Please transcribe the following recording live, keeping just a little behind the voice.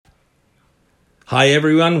Hi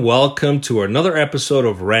everyone, welcome to another episode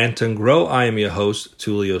of Rant and Grow. I am your host,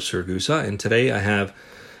 Tulio Sirgusa, and today I have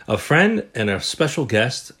a friend and a special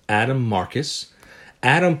guest, Adam Marcus.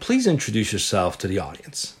 Adam, please introduce yourself to the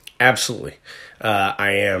audience. Absolutely.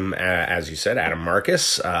 I am, as you said, Adam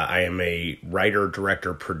Marcus. I am a writer,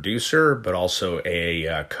 director, producer, but also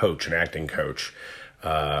a coach, an acting coach.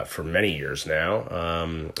 For many years now,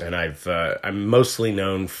 and I'm mostly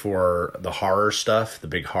known for the horror stuff, the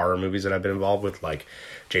big horror movies that I've been involved with, like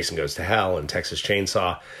Jason Goes to Hell and Texas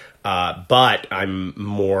Chainsaw. But I'm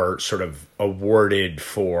more sort of awarded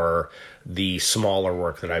for the smaller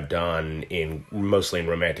work that I've done mostly in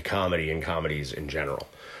romantic comedy and comedies in general.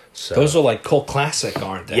 So those are like cult classic,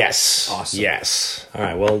 aren't they? Yes. Awesome. Yes. All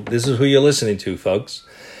right. Well, this is who you're listening to, folks.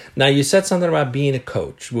 Now, you said something about being a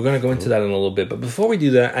coach. We're going to go into that in a little bit. But before we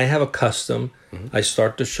do that, I have a custom. I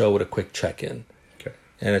start the show with a quick check-in. Okay.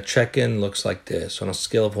 And a check-in looks like this. On a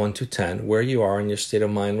scale of 1 to 10, where you are in your state of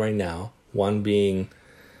mind right now. 1 being,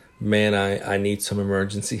 man, I need some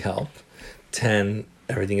emergency help. 10,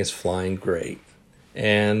 everything is flying great.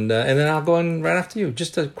 And then I'll go in right after you.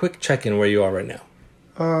 Just a quick check-in where you are right now.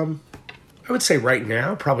 I would say right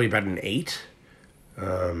now, probably about an 8.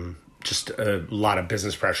 Just a lot of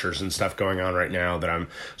business pressures and stuff going on right now that I'm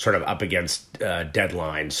sort of up against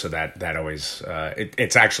deadlines. So that always,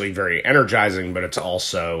 it's actually very energizing, but it's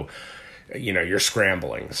also, you're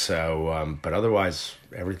scrambling. So, but otherwise,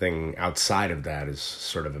 everything outside of that is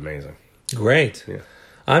sort of amazing. Great. Yeah.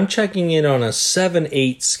 I'm checking in on a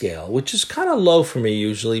 7-8 scale, which is kind of low for me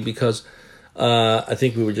usually because I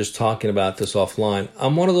think we were just talking about this offline.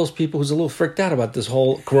 I'm one of those people who's a little freaked out about this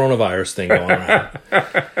whole coronavirus thing going around,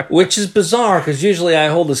 which is bizarre because usually I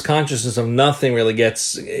hold this consciousness of nothing really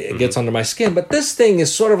gets under my skin. But this thing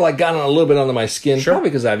is sort of like gotten a little bit under my skin, Sure. Probably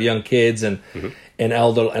because I have young kids and an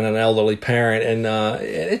elderly parent, and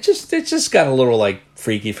it just got a little like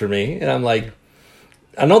freaky for me. And I'm like,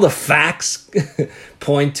 I know the facts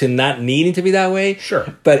point to not needing to be that way.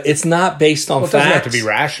 Sure. But it's not based on facts. It doesn't have to be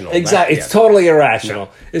rational. Exactly. It's totally irrational.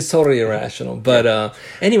 No. It's totally irrational. But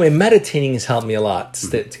anyway, meditating has helped me a lot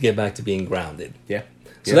to get back to being grounded. Yeah.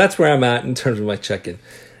 So that's where I'm at in terms of my check-in.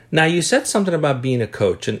 Now, you said something about being a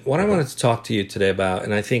coach. And what I wanted to talk to you today about,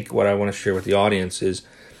 and I think what I want to share with the audience, is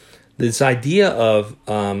this idea of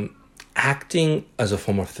acting as a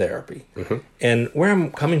form of therapy. And where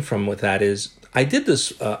I'm coming from with that is, I did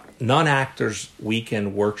this non-actors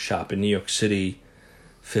weekend workshop in New York City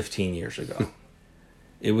 15 years ago.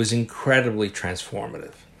 It was incredibly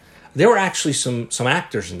transformative. There were actually some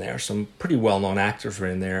actors in there, some pretty well-known actors were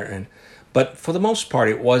in there, but for the most part,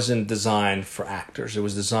 it wasn't designed for actors. It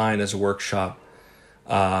was designed as a workshop,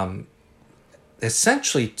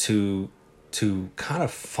 essentially to kind of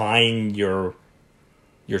find your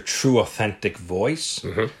true, authentic voice.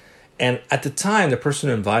 And at the time, the person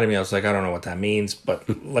who invited me, I was like, I don't know what that means, but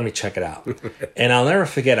let me check it out. And I'll never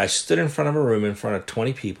forget, I stood in front of a room in front of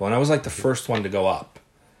 20 people, and I was like the first one to go up.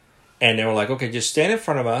 And they were like, okay, just stand in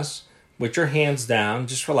front of us with your hands down,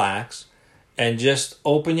 just relax, and just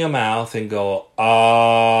open your mouth and go,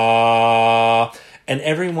 ah. And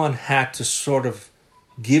everyone had to sort of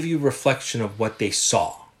give you reflection of what they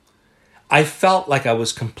saw. I felt like I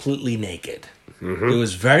was completely naked. It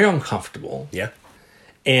was very uncomfortable. Yeah.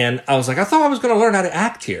 And I was like, I thought I was going to learn how to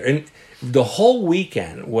act here. And the whole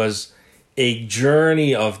weekend was a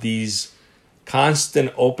journey of these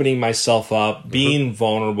constant opening myself up, being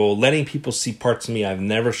vulnerable, letting people see parts of me I've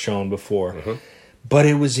never shown before. But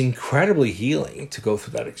it was incredibly healing to go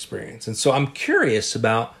through that experience. And so I'm curious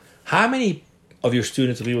about how many of your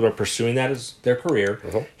students or people that are pursuing that as their career,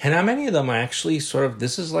 and how many of them are actually sort of,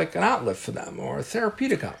 this is like an outlet for them or a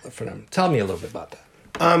therapeutic outlet for them. Tell me a little bit about that.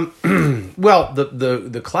 Well,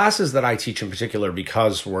 the classes that I teach in particular,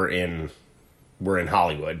 because we're in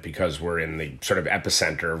Hollywood, because we're in the sort of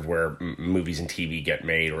epicenter of where movies and TV get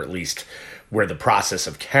made, or at least where the process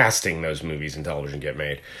of casting those movies and television get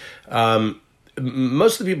made.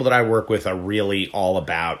 Most of the people that I work with are really all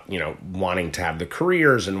about, wanting to have the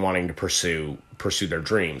careers and wanting to pursue their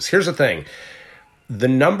dreams. Here's the thing. The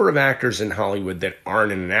number of actors in Hollywood that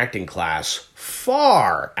aren't in an acting class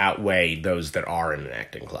far outweigh those that are in an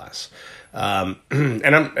acting class.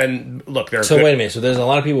 And look, there are So wait a minute. So there's a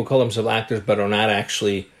lot of people who call themselves actors but are not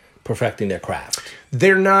actually perfecting their craft.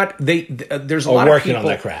 They're not. There's a or lot working of people, on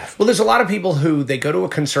their craft. Well, there's a lot of people who they go to a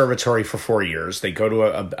conservatory for 4 years. They go to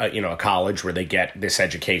a college where they get this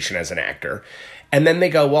education as an actor, and then they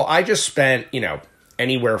go, well, I just spent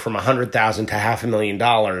anywhere from $100,000 to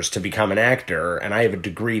 $500,000 to become an actor, and I have a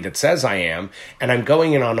degree that says I am, and I'm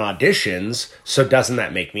going in on auditions. So doesn't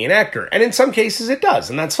that make me an actor? And in some cases, it does,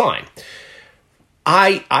 and that's fine.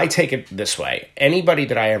 I take it this way. Anybody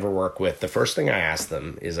that I ever work with, the first thing I ask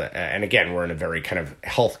them is, and again, we're in a very kind of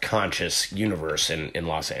health conscious universe in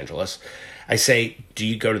Los Angeles. I say, do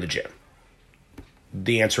you go to the gym?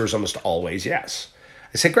 The answer is almost always yes.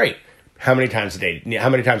 I say, great. How many times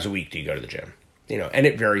a week do you go to the gym? And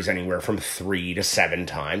it varies anywhere from 3 to 7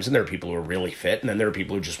 times. And there are people who are really fit. And then there are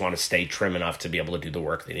people who just want to stay trim enough to be able to do the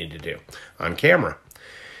work they need to do on camera.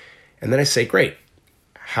 And then I say, great.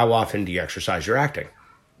 How often do you exercise your acting?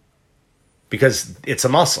 Because it's a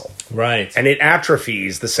muscle. Right. And it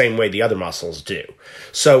atrophies the same way the other muscles do.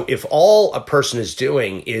 So if all a person is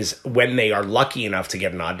doing is when they are lucky enough to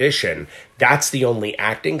get an audition, that's the only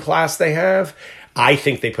acting class they have, I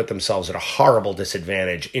think they put themselves at a horrible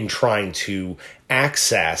disadvantage in trying to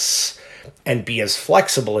access and be as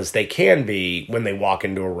flexible as they can be when they walk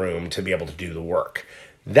into a room to be able to do the work.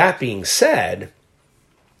 That being said,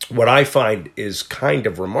 what I find is kind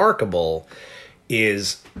of remarkable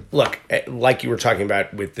is, look, like you were talking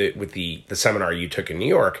about with the seminar you took in New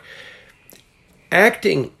York,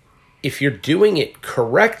 acting, if you're doing it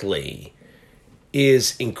correctly,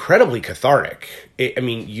 is incredibly cathartic.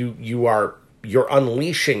 You're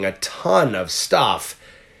unleashing a ton of stuff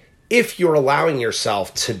if you're allowing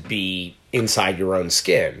yourself to be inside your own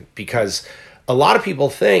skin. Because a lot of people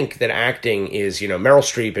think that acting is, Meryl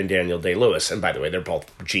Streep and Daniel Day-Lewis. And by the way, they're both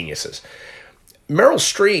geniuses. Meryl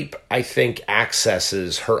Streep, I think,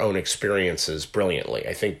 accesses her own experiences brilliantly.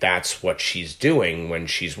 I think that's what she's doing when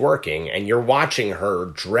she's working. And you're watching her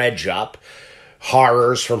dredge up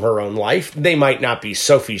horrors from her own life. They might not be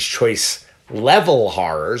Sophie's Choice level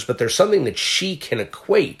horrors, but there's something that she can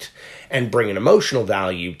equate and bring an emotional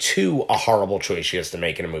value to a horrible choice she has to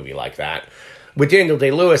make in a movie like that. With Daniel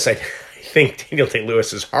Day-Lewis, I think Daniel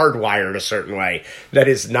Day-Lewis is hardwired a certain way that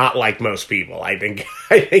is not like most people. I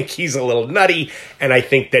think he's a little nutty, and I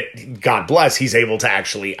think that, God bless, he's able to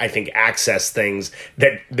actually, I think, access things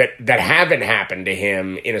that haven't happened to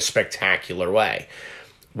him in a spectacular way.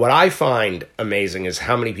 What I find amazing is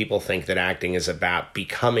how many people think that acting is about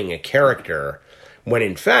becoming a character, when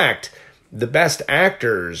in fact, the best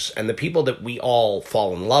actors and the people that we all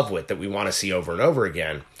fall in love with, that we want to see over and over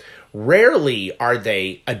again, rarely are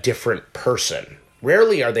they a different person.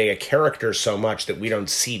 Rarely are they a character so much that we don't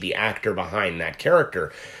see the actor behind that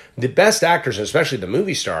character. The best actors, especially the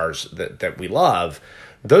movie stars that we love,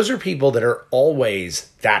 those are people that are always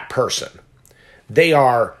that person. They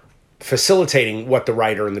are facilitating what the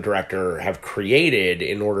writer and the director have created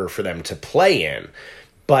in order for them to play in.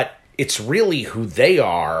 But it's really who they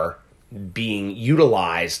are being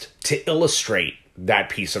utilized to illustrate that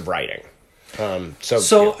piece of writing.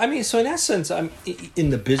 So in essence, in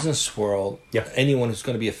the business world, yeah. Anyone who's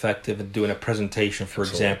going to be effective in doing a presentation, for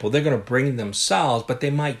example, they're going to bring themselves, but they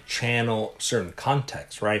might channel certain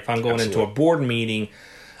context, right? If I'm going into a board meeting,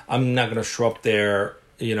 I'm not going to show up there,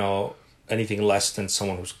 anything less than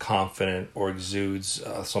someone who's confident or exudes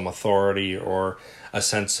some authority or a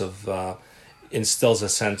sense of instills a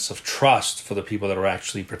sense of trust for the people that are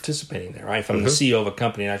actually participating there, right? If I'm the CEO of a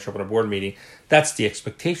company and I show up at a board meeting, that's the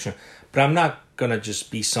expectation. But I'm not going to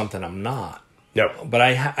just be something I'm not. No. But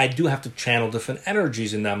I do have to channel different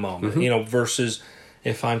energies in that moment, versus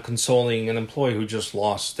if I'm consoling an employee who just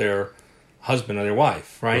lost their husband or their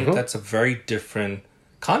wife, right? That's a very different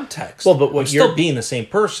context. Well, but what I'm still being the same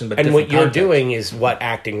person, but and what you're context. doing is what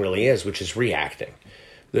acting really is, which is reacting.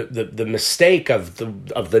 The mistake of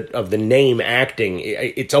the name acting,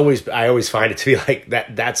 I always find it to be like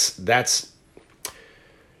that. That's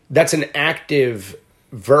an active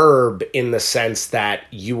verb in the sense that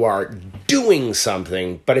you are doing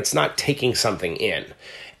something, but it's not taking something in.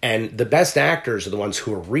 And the best actors are the ones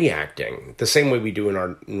who are reacting the same way we do in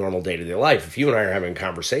our normal day-to-day life. If you and I are having a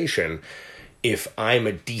conversation, if I'm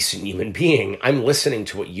a decent human being, I'm listening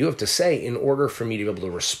to what you have to say in order for me to be able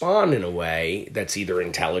to respond in a way that's either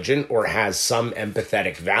intelligent or has some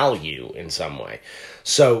empathetic value in some way.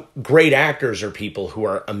 So great actors are people who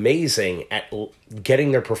are amazing at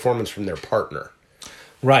getting their performance from their partner.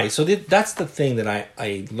 Right. So that's the thing that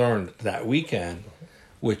I learned that weekend,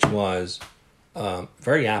 which was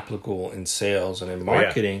very applicable in sales and in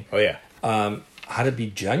marketing. Oh, yeah. How to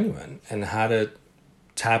be genuine and how to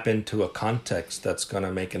tap into a context that's going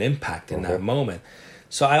to make an impact in that moment.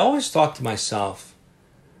 So I always thought to myself,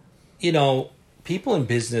 people in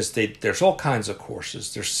business, there's all kinds of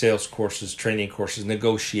courses. There's sales courses, training courses,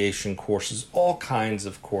 negotiation courses, all kinds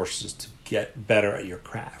of courses to get better at your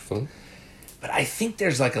craft. But I think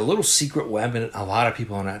there's like a little secret weapon a lot of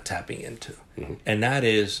people are not tapping into, and that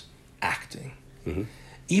is acting.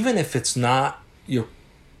 Even if it's not your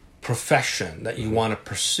profession that you want to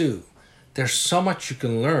pursue, there's so much you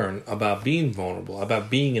can learn about being vulnerable, about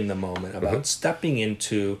being in the moment, about stepping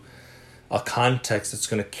into a context that's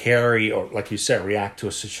going to carry, or like you said, react to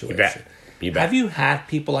a situation. You bet. Have you had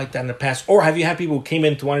people like that in the past? Or have you had people who came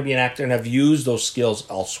in to want to be an actor and have used those skills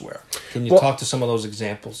elsewhere? Can you talk to some of those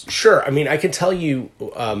examples? Sure. I mean, I can tell you,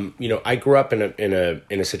 I grew up in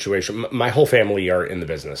a situation. My whole family are in the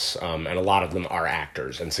business, and a lot of them are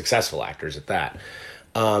actors and successful actors at that.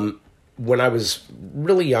 When I was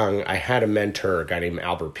really young, I had a mentor, a guy named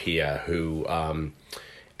Albert Pia, who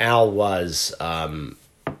Al was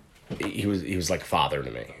he was like a father to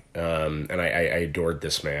me. And I adored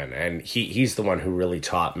this man, and he's the one who really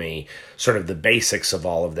taught me sort of the basics of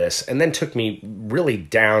all of this, and then took me really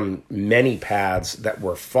down many paths that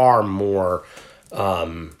were far more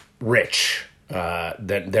rich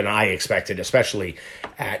than I expected, especially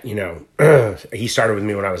at, he started with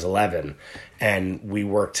me when I was 11, and we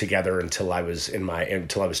worked together until I was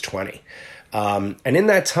 20. And in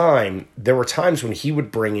that time, there were times when he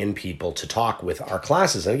would bring in people to talk with our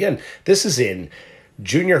classes. And again, this is in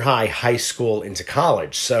junior high school into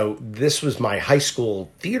college. So this was my high school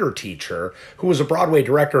theater teacher who was a Broadway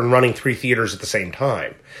director and running 3 theaters at the same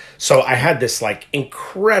time. So I had this like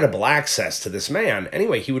incredible access to this man.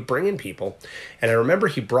 Anyway, he would bring in people. And I remember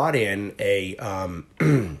he brought in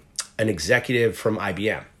an executive from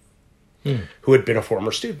IBM who had been a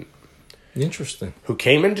former student. Interesting. Who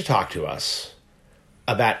came in to talk to us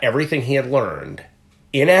about everything he had learned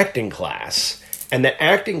in acting class. And that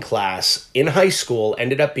acting class in high school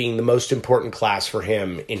ended up being the most important class for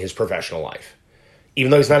him in his professional life,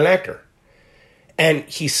 even though he's not an actor. And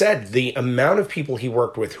he said the amount of people he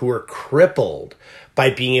worked with who were crippled by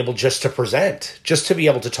being able just to present, just to be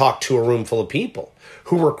able to talk to a room full of people,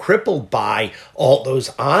 who were crippled by all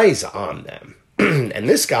those eyes on them. And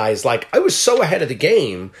this guy is like, I was so ahead of the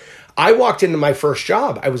game. I walked into my first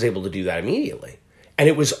job. I was able to do that immediately. And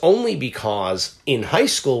it was only because in high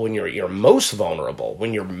school, when you're at your most vulnerable,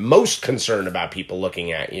 when you're most concerned about people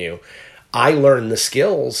looking at you, I learned the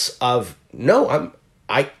skills of,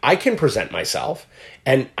 I can present myself,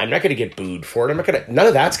 and I'm not going to get booed for it. None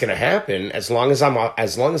of that's going to happen as long as I'm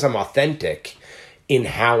authentic in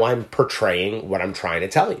how I'm portraying what I'm trying to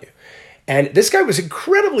tell you. And this guy was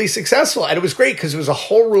incredibly successful, and it was great because it was a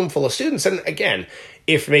whole room full of students. And again,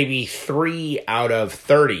 if maybe 3 out of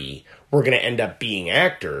 30 were going to end up being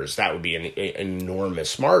actors, that would be an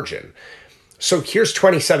enormous margin. So here's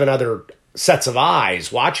 27 other sets of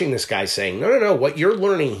eyes watching this guy saying, no, what you're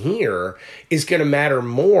learning here is going to matter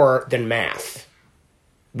more than math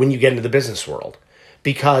when you get into the business world.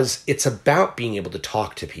 Because it's about being able to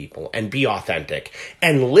talk to people and be authentic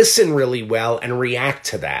and listen really well and react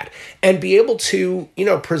to that and be able to,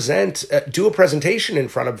 do a presentation in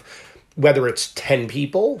front of whether it's 10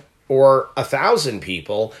 people or 1,000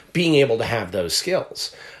 people, being able to have those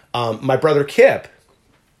skills. My brother Kip,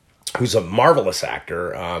 who's a marvelous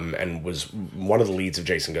actor and was one of the leads of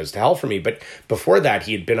Jason Goes to Hell for me. But before that,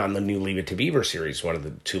 he had been on the new Leave It to Beaver series, one of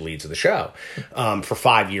the 2 leads of the show, for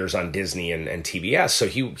 5 years on Disney and TBS. So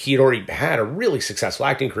he had already had a really successful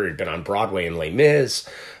acting career. He'd been on Broadway in Les Mis.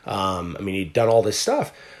 He'd done all this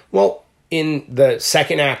stuff. Well, in the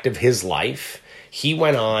second act of his life, he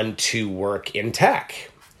went on to work in tech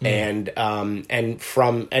and in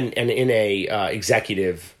a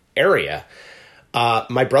executive area.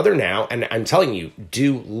 My brother now, and I'm telling you,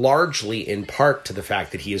 due largely in part to the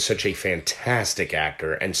fact that he is such a fantastic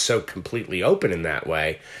actor and so completely open in that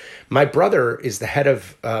way, my brother is the head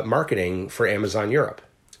of marketing for Amazon Europe.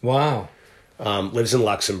 Wow. Lives in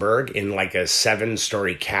Luxembourg in like a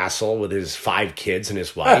 7-story castle with his 5 kids and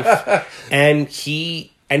his wife. and he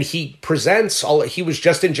presents he was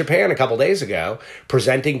just in Japan a couple days ago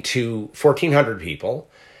presenting to 1,400 people,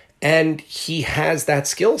 and he has that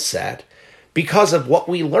skill set because of what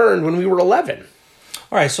we learned when we were 11.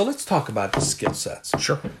 All right, so let's talk about the skill sets.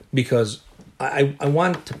 Sure. Because I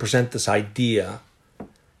want to present this idea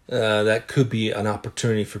that could be an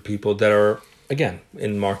opportunity for people that are, again,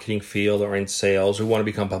 in marketing field or in sales who want to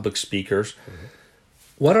become public speakers. Mm-hmm.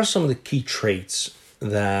 What are some of the key traits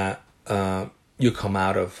that you come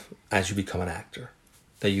out of as you become an actor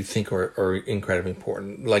that you think are incredibly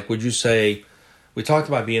important? Like, would you say, we talked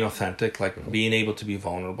about being authentic, like being able to be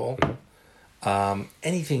vulnerable.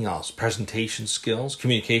 Anything else? Presentation skills,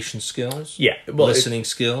 communication skills, listening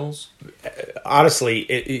skills. Honestly,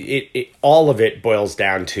 it all of it boils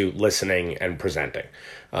down to listening and presenting.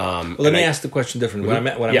 Let me ask the question differently.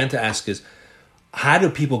 What I meant to ask is, how do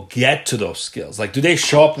people get to those skills? Like, do they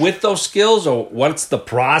show up with those skills, or what's the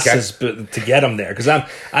process to get them there? Because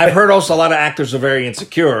I've heard also a lot of actors are very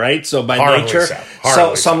insecure, right? So by nature,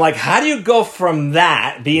 so I'm like, how do you go from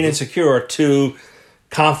that being insecure to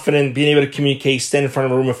confident, being able to communicate, stand in front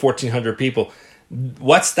of a room of 1,400 people?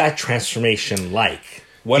 What's that transformation like?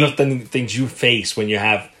 What are the things you face when you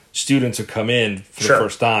have students who come in for the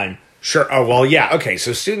first time? Sure. Oh well, yeah. Okay.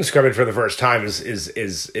 So students coming for the first time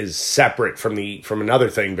is separate from another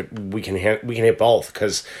thing, but we can hit both,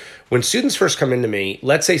 because when students first come into me,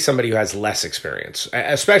 let's say somebody who has less experience,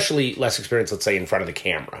 especially less experience, let's say in front of the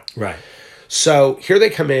camera, right? So here they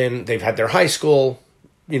come in. They've had their high school,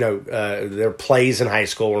 their plays in high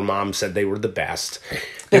school where mom said they were the best.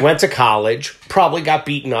 They went to college, probably got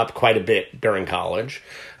beaten up quite a bit during college.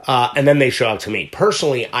 And then they show up to me.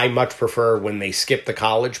 Personally, I much prefer when they skip the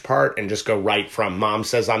college part and just go right from mom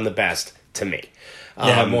says I'm the best to me.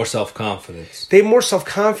 They have more self-confidence. They have more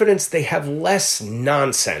self-confidence. They have less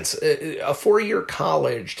nonsense. A 4-year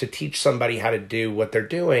college to teach somebody how to do what they're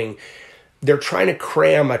doing, they're trying to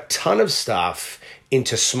cram a ton of stuff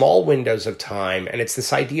into small windows of time. And it's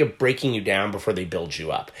this idea of breaking you down before they build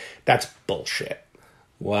you up. That's bullshit.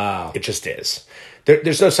 Wow. It just is.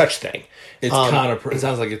 There's no such thing. It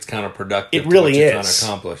sounds like it's counterproductive. It really to what is. You're trying to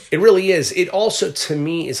accomplish. It really is. It also, to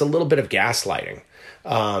me, is a little bit of gaslighting,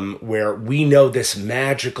 where we know this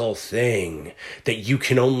magical thing that you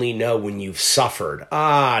can only know when you've suffered.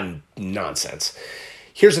 Nonsense.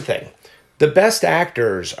 Here's the thing. The best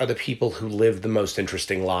actors are the people who live the most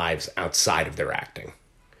interesting lives outside of their acting.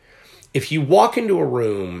 If you walk into a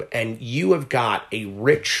room and you have got a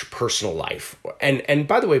rich personal life, and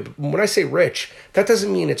by the way, when I say rich, that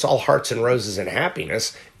doesn't mean it's all hearts and roses and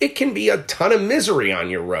happiness. It can be a ton of misery on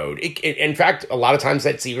your road. In fact, a lot of times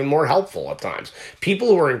that's even more helpful at times. People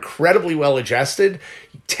who are incredibly well-adjusted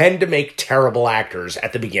tend to make terrible actors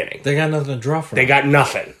at the beginning. They got nothing to draw from. They got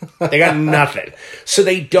nothing. They got nothing. So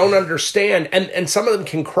they don't understand. And some of them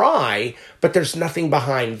can cry, but there's nothing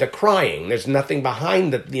behind the crying. There's nothing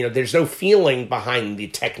behind there's no feeling behind the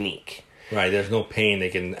technique. Right. There's no pain they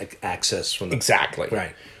can access from the... Exactly.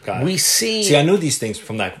 Right. We see... I knew these things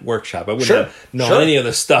from that workshop. I wouldn't have known any of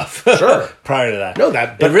the stuff prior to that. No,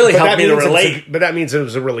 it really helped me to relate. But that means it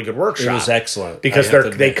was a really good workshop. It was excellent. Because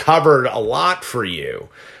they covered a lot for you.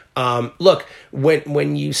 Look,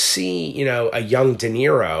 when you see, a young De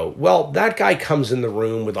Niro, well, that guy comes in the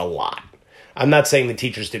room with a lot. I'm not saying the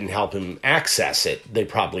teachers didn't help him access it. They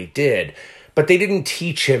probably did. But they didn't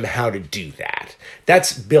teach him how to do that.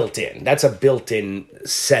 That's built in. That's a built-in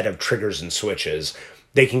set of triggers and switches.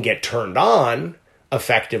 They can get turned on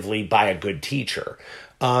effectively by a good teacher.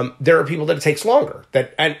 There are people that it takes longer.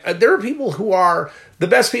 And there are people who are the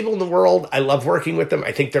best people in the world. I love working with them.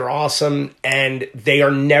 I think they're awesome. And they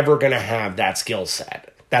are never going to have that skill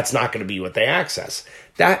set. That's not going to be what they access.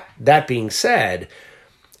 That being said,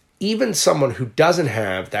 even someone who doesn't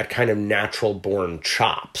have that kind of natural-born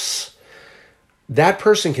chops, that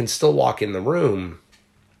person can still walk in the room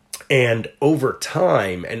and over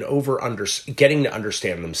time and getting to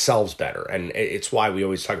understand themselves better. And it's why we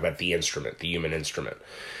always talk about the instrument, the human instrument.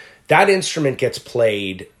 That instrument gets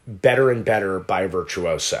played better and better by a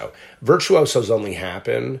virtuoso. Virtuosos only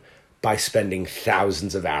happen by spending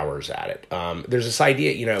thousands of hours at it. There's this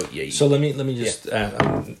idea, So let me just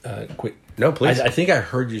quick. No, please. I think I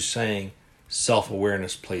heard you saying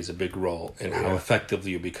self-awareness plays a big role in how effective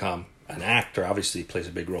you become. An actor obviously plays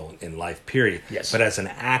a big role in life, period. Yes. But as an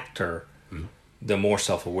actor, the more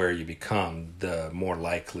self-aware you become, the more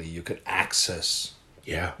likely you could access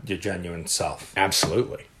your genuine self.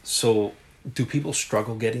 Absolutely. So do people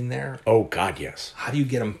struggle getting there? Oh, God, yes. How do you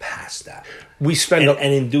get them past that? We spend...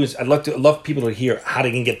 And in doing this, I'd love people to hear how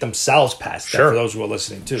they can get themselves past that for those who are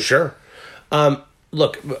listening too. Sure.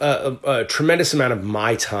 Look, a tremendous amount of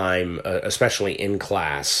my time, especially in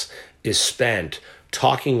class, is spent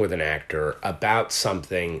talking with an actor about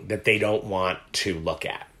something that they don't want to look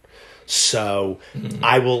at. So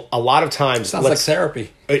I will a lot of times. Sounds like therapy.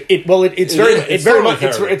 It's very much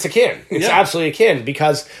akin. It's absolutely akin,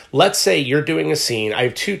 because let's say you're doing a scene. I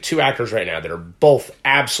have two actors right now that are both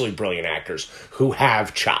absolutely brilliant actors who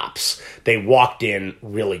have chops. They walked in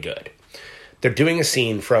really good. They're doing a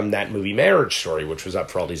scene from that movie Marriage Story, which was up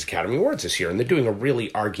for all these Academy Awards this year, and they're doing a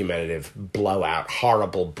really argumentative, blowout,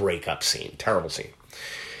 horrible breakup scene, terrible scene.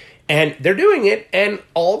 And they're doing it, and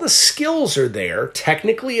all the skills are there.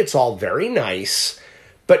 Technically, it's all very nice,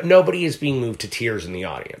 but nobody is being moved to tears in the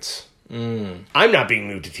audience. I'm not being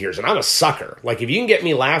moved to tears, and I'm a sucker. Like, if you can get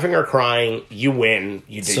me laughing or crying, you win.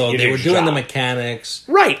 You did. So you they did were your doing the job. mechanics.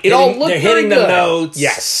 Right. It all looked They're very hitting good. the notes.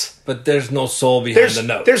 Yes. But there's no soul behind the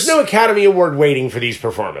notes. There's no Academy Award waiting for these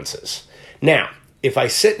performances. Now, if I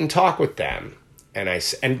sit and talk with them,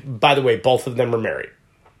 and by the way, both of them are married.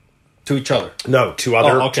 To each other. No, to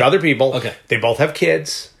other people. Okay. They both have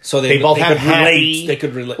kids. So they both have could relate. happy. They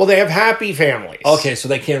could relate. Well, they have happy families. Okay, so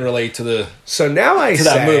they can't relate to the... So now I say,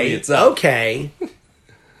 that movie itself. okay,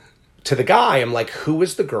 to the guy, I'm like, who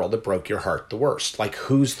is the girl that broke your heart the worst? Like,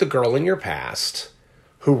 who's the girl in your past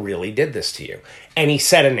who really did this to you? And he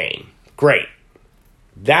said a name. Great.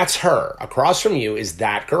 That's her. Across from you is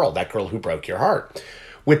that girl who broke your heart.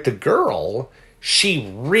 With the girl,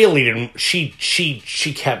 she really didn't, she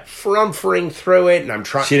kept frumphering through it, and I'm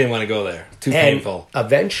trying. She didn't want to go there. Too painful.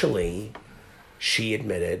 Eventually, she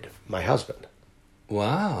admitted my husband.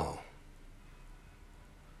 Wow.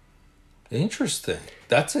 Interesting.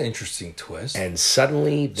 That's an interesting twist. And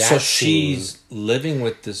suddenly that So she's living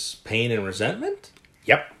with this pain and resentment?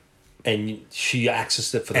 Yep. And she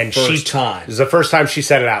accessed it for the first time. This is the first time she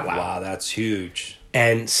said it out loud. Wow, that's huge.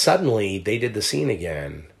 And suddenly they did the scene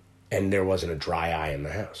again, and there wasn't a dry eye in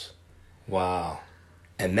the house. Wow.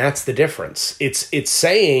 And that's the difference. It's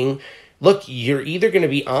saying, look, you're either going to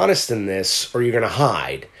be honest in this or you're going to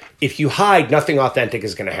hide. If you hide, nothing authentic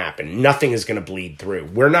is going to happen. Nothing is going to bleed through.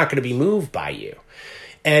 We're not going to be moved by you.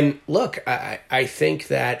 And look, I think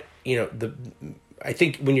that, I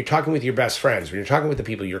think when you're talking with your best friends, when you're talking with the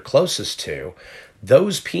people you're closest to,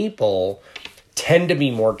 those people tend to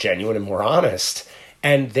be more genuine and more honest,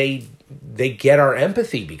 and they get our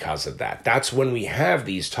empathy because of that. That's when we have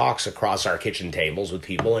these talks across our kitchen tables with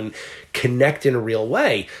people and connect in a real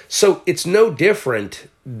way. So it's no different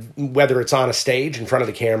whether it's on a stage in front of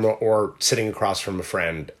the camera or sitting across from a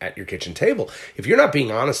friend at your kitchen table. If you're not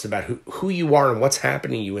being honest about who you are and what's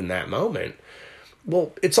happening to you in that moment,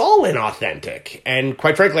 well, it's all inauthentic. And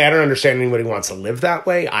quite frankly, I don't understand anybody who wants to live that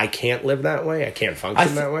way. I can't live that way. I can't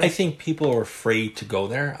function that way. I think people are afraid to go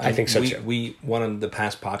there. I think so, too. One of the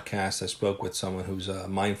past podcasts, I spoke with someone who's a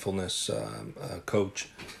mindfulness coach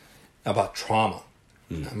about trauma.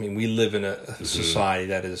 I mean, we live in a society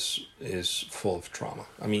that is full of trauma.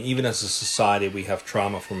 I mean, even as a society, we have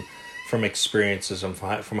trauma from experiences and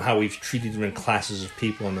from how we've treated different classes of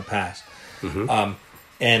people in the past.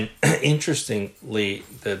 And interestingly,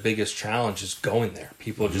 the biggest challenge is going there.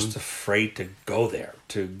 People are just afraid to go there,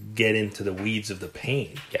 to get into the weeds of the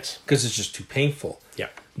pain. Yes. Because it's just too painful. Yeah.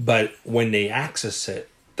 But when they access it,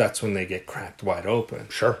 that's when they get cracked wide open.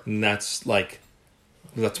 Sure. And that's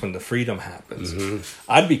when the freedom happens.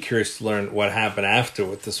 I'd be curious to learn what happened after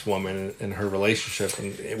with this woman and her relationship,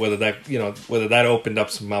 and whether that opened up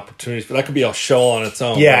some opportunities. But that could be a show on its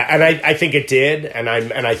own. Yeah, and I think it did, and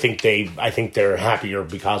I think they're happier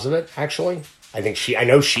because of it. Actually, I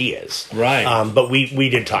know she is. Right. But we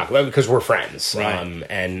did talk about it because we're friends. Right.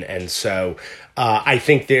 And so I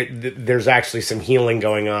think there's actually some healing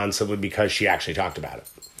going on simply because she actually talked about it,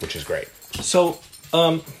 which is great. So.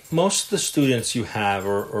 Most of the students you have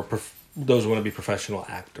are those who want to be professional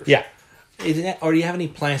actors. Yeah. Or do you have any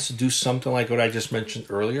plans to do something like what I just mentioned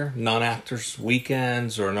earlier? Non-actors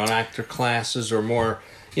weekends or non-actor classes or more,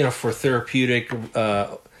 for therapeutic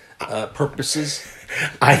purposes?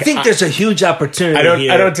 I think there's a huge opportunity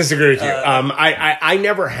here. I don't disagree with you. I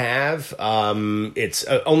never have. It's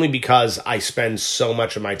only because I spend so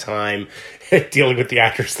much of my time dealing with the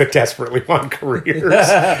actors that desperately want careers,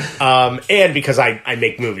 and because I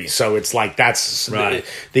make movies. So it's like that's right.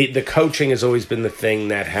 The coaching has always been the thing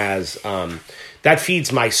that has that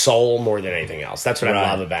feeds my soul more than anything else. That's what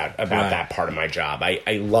I love about that part of my job.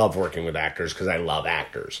 I love working with actors because I love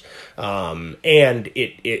actors, and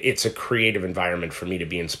it's a creative environment for me to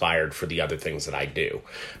be inspired for the other things that I do.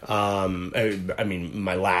 I mean,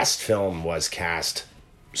 my last film was cast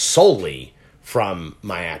solely from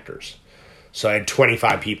my actors. So I had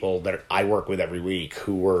 25 people that I work with every week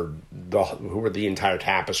who were the entire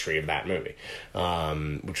tapestry of that movie,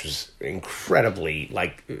 which was incredibly,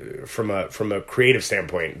 from a creative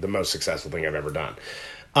standpoint, the most successful thing I've ever done.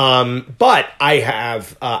 But I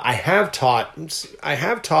have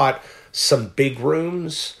taught some big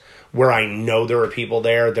rooms where I know there are people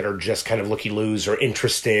there that are just kind of looky-loos or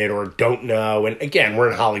interested or don't know. And again, we're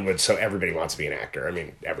in Hollywood, so everybody wants to be an actor. I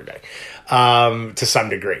mean, everybody, to some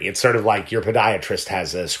degree. It's sort of like your podiatrist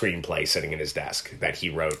has a screenplay sitting in his desk that he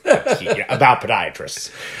wrote about podiatrists.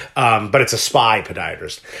 But it's a spy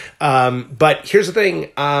podiatrist. But here's the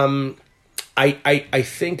thing. I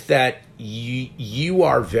think that you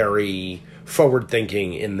are very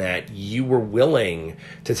forward-thinking in that you were willing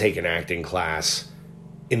to take an acting class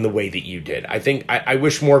in the way that you did. I think I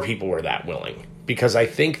wish more people were that willing, because I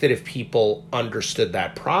think that if people understood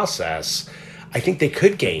that process, I think they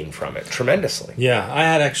could gain from it tremendously. Yeah, I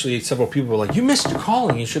had actually several people were like, you missed your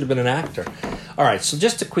calling. You should have been an actor. All right, so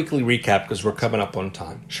just to quickly recap, because we're coming up on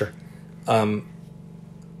time. Sure.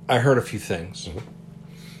 I heard a few things. Mm-hmm.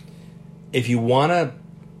 If you want to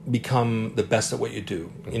become the best at what you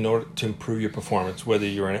do, in order to improve your performance, whether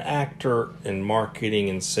you're an actor, in marketing,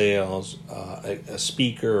 in sales, a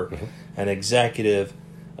speaker, mm-hmm. an executive,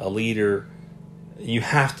 a leader, you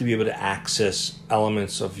have to be able to access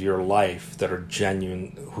elements of your life that are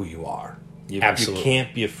genuine who you are. Absolutely. You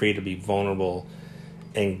can't be afraid to be vulnerable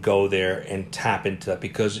and go there and tap into that,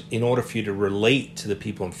 because in order for you to relate to the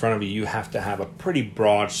people in front of you, you have to have a pretty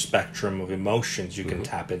broad spectrum of emotions you can mm-hmm.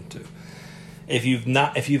 tap into. If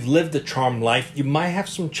you've lived a charmed life, you might have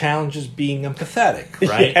some challenges being empathetic,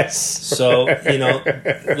 right? Yes. So,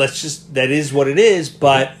 that is what it is,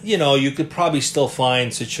 but, you could probably still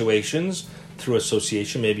find situations through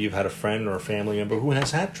association. Maybe you've had a friend or a family member who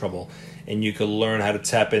has had trouble, and you could learn how to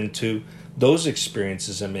tap into those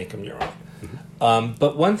experiences and make them your own. Mm-hmm.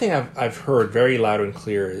 But one thing I've heard very loud and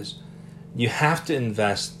clear is you have to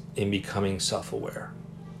invest in becoming self-aware.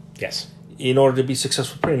 Yes. In order to be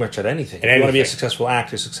successful pretty much at anything. If you want to be a successful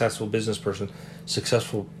actor, successful business person,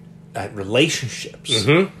 successful at relationships,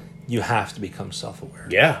 mm-hmm. you have to become self-aware.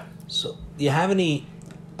 Yeah. So do you have any,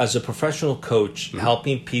 as a professional coach, mm-hmm.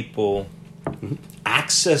 helping people mm-hmm.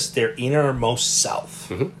 access their innermost self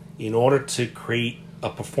mm-hmm. in order to create a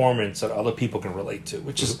performance that other people can relate to,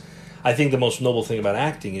 which mm-hmm. is, I think, the most noble thing about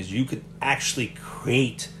acting is you could actually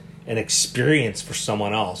create an experience for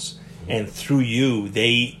someone else, mm-hmm. and through you,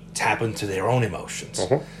 they tap into their own emotions.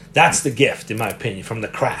 Mm-hmm. That's the gift, in my opinion, from the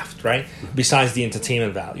craft, right? Mm-hmm. Besides the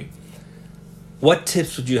entertainment value. What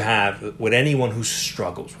tips would you have with anyone who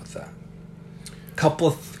struggles with that? Couple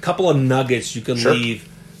of nuggets you could sure. leave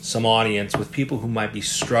some audience with, people who might be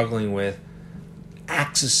struggling with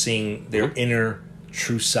accessing their mm-hmm. inner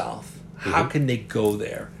true self. Mm-hmm. How can they go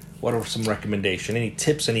there? What are some recommendations? Any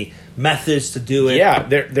tips, any methods to do it? Yeah,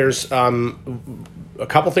 there's a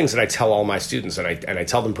couple things that I tell all my students, and I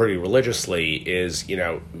tell them pretty religiously, is,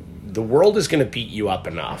 the world is going to beat you up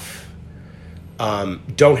enough.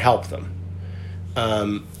 Don't help them.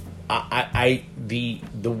 The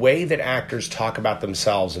way that actors talk about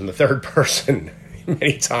themselves in the third person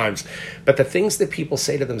many times, but the things that people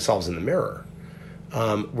say to themselves in the mirror,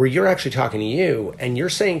 where you're actually talking to you and you're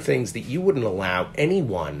saying things that you wouldn't allow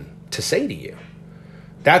anyone to say to you.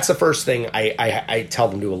 That's the first thing I tell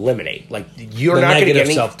them to eliminate. Like, you're not going to get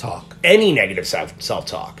any negative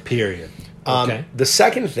self-talk. Period. Okay. The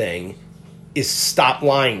second thing is stop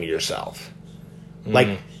lying to yourself. Mm.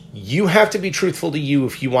 Like, you have to be truthful to you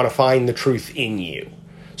if you want to find the truth in you.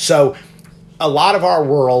 So a lot of our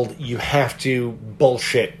world, you have to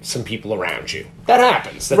bullshit some people around you. That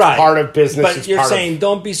happens. That's right. Part of business. But you're saying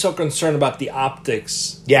don't be so concerned about the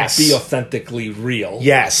optics. Yes. Be authentically real.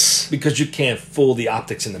 Yes. Because you can't fool the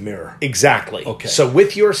optics in the mirror. Exactly. Okay. So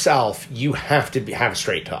with yourself, you have to have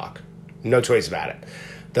straight talk. No choice about it.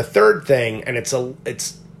 The third thing, and it's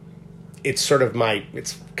sort of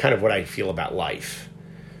it's kind of what I feel about life.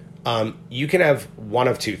 You can have one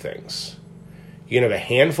of two things. You can have a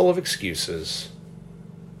handful of excuses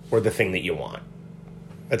or the thing that you want.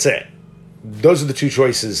 That's it. Those are the two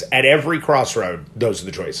choices. At every crossroad, those are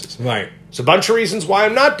the choices. Right. It's a bunch of reasons why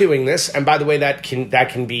I'm not doing this. And by the way, that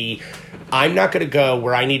can be, I'm not going to go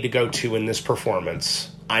where I need to go to in this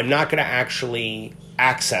performance. I'm not going to actually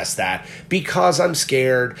access that because I'm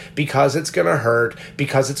scared, because it's going to hurt,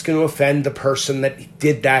 because it's going to offend the person that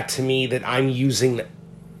did that to me that I'm using.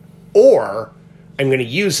 Or I'm going to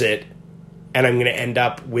use it, and I'm going to end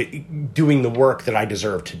up with doing the work that I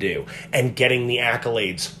deserve to do and getting the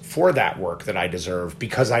accolades for that work that I deserve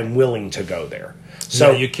because I'm willing to go there.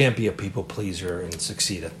 So you can't be a people pleaser and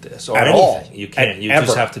succeed at this or at anything. All. You can't. You ever.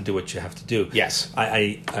 Just have to do what you have to do. Yes.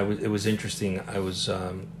 It was interesting. I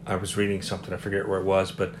was reading something. I forget where it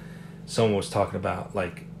was, but someone was talking about,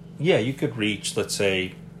 like, yeah, you could reach, let's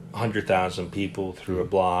say, 100,000 people through a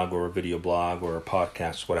blog or a video blog or a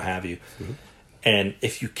podcast, what have you. Mm-hmm. And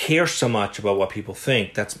if you care so much about what people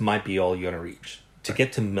think, that might be all you're going to reach. To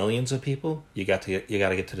get to millions of people, you got to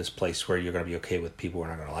get to this place where you're going to be okay with people who are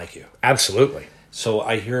not going to like you. Absolutely. So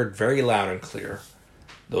I heard very loud and clear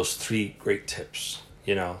those three great tips,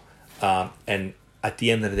 and at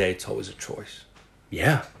the end of the day, it's always a choice.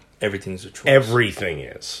 Yeah. Everything's a choice. Everything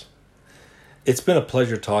is. It's been a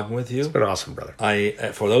pleasure talking with you. It's been awesome, brother.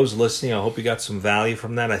 For those listening, I hope you got some value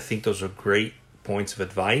from that. I think those are great points of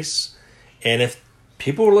advice. And if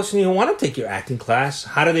people are listening who want to take your acting class,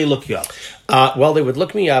 how do they look you up? Well, they would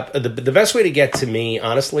look me up. The best way to get to me,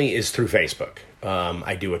 honestly, is through Facebook.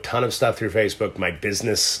 I do a ton of stuff through Facebook. My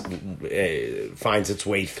business finds its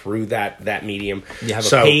way through that medium. You have a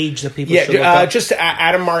page that people should look up? Just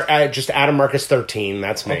Adam Marcus 13.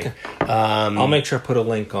 That's me. Okay. I'll make sure I put a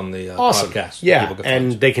link on the podcast. Yeah,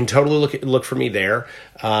 and they can totally look for me there.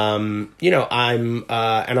 I'm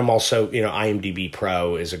also, IMDb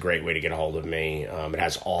Pro is a great way to get a hold of me. It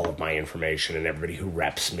has all of my information and everybody who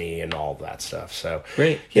reps me and all of that stuff. So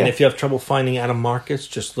great. Yeah. And if you have trouble finding Adam Marcus,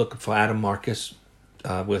 just look for Adam Marcus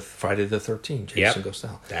with Friday the 13th. Jason Goes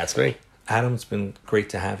Down. That's me. Adam, it's been great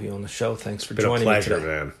to have you on the show. Thanks for joining me today. It's been a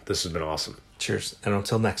pleasure, man. This has been awesome. Cheers. And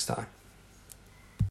until next time.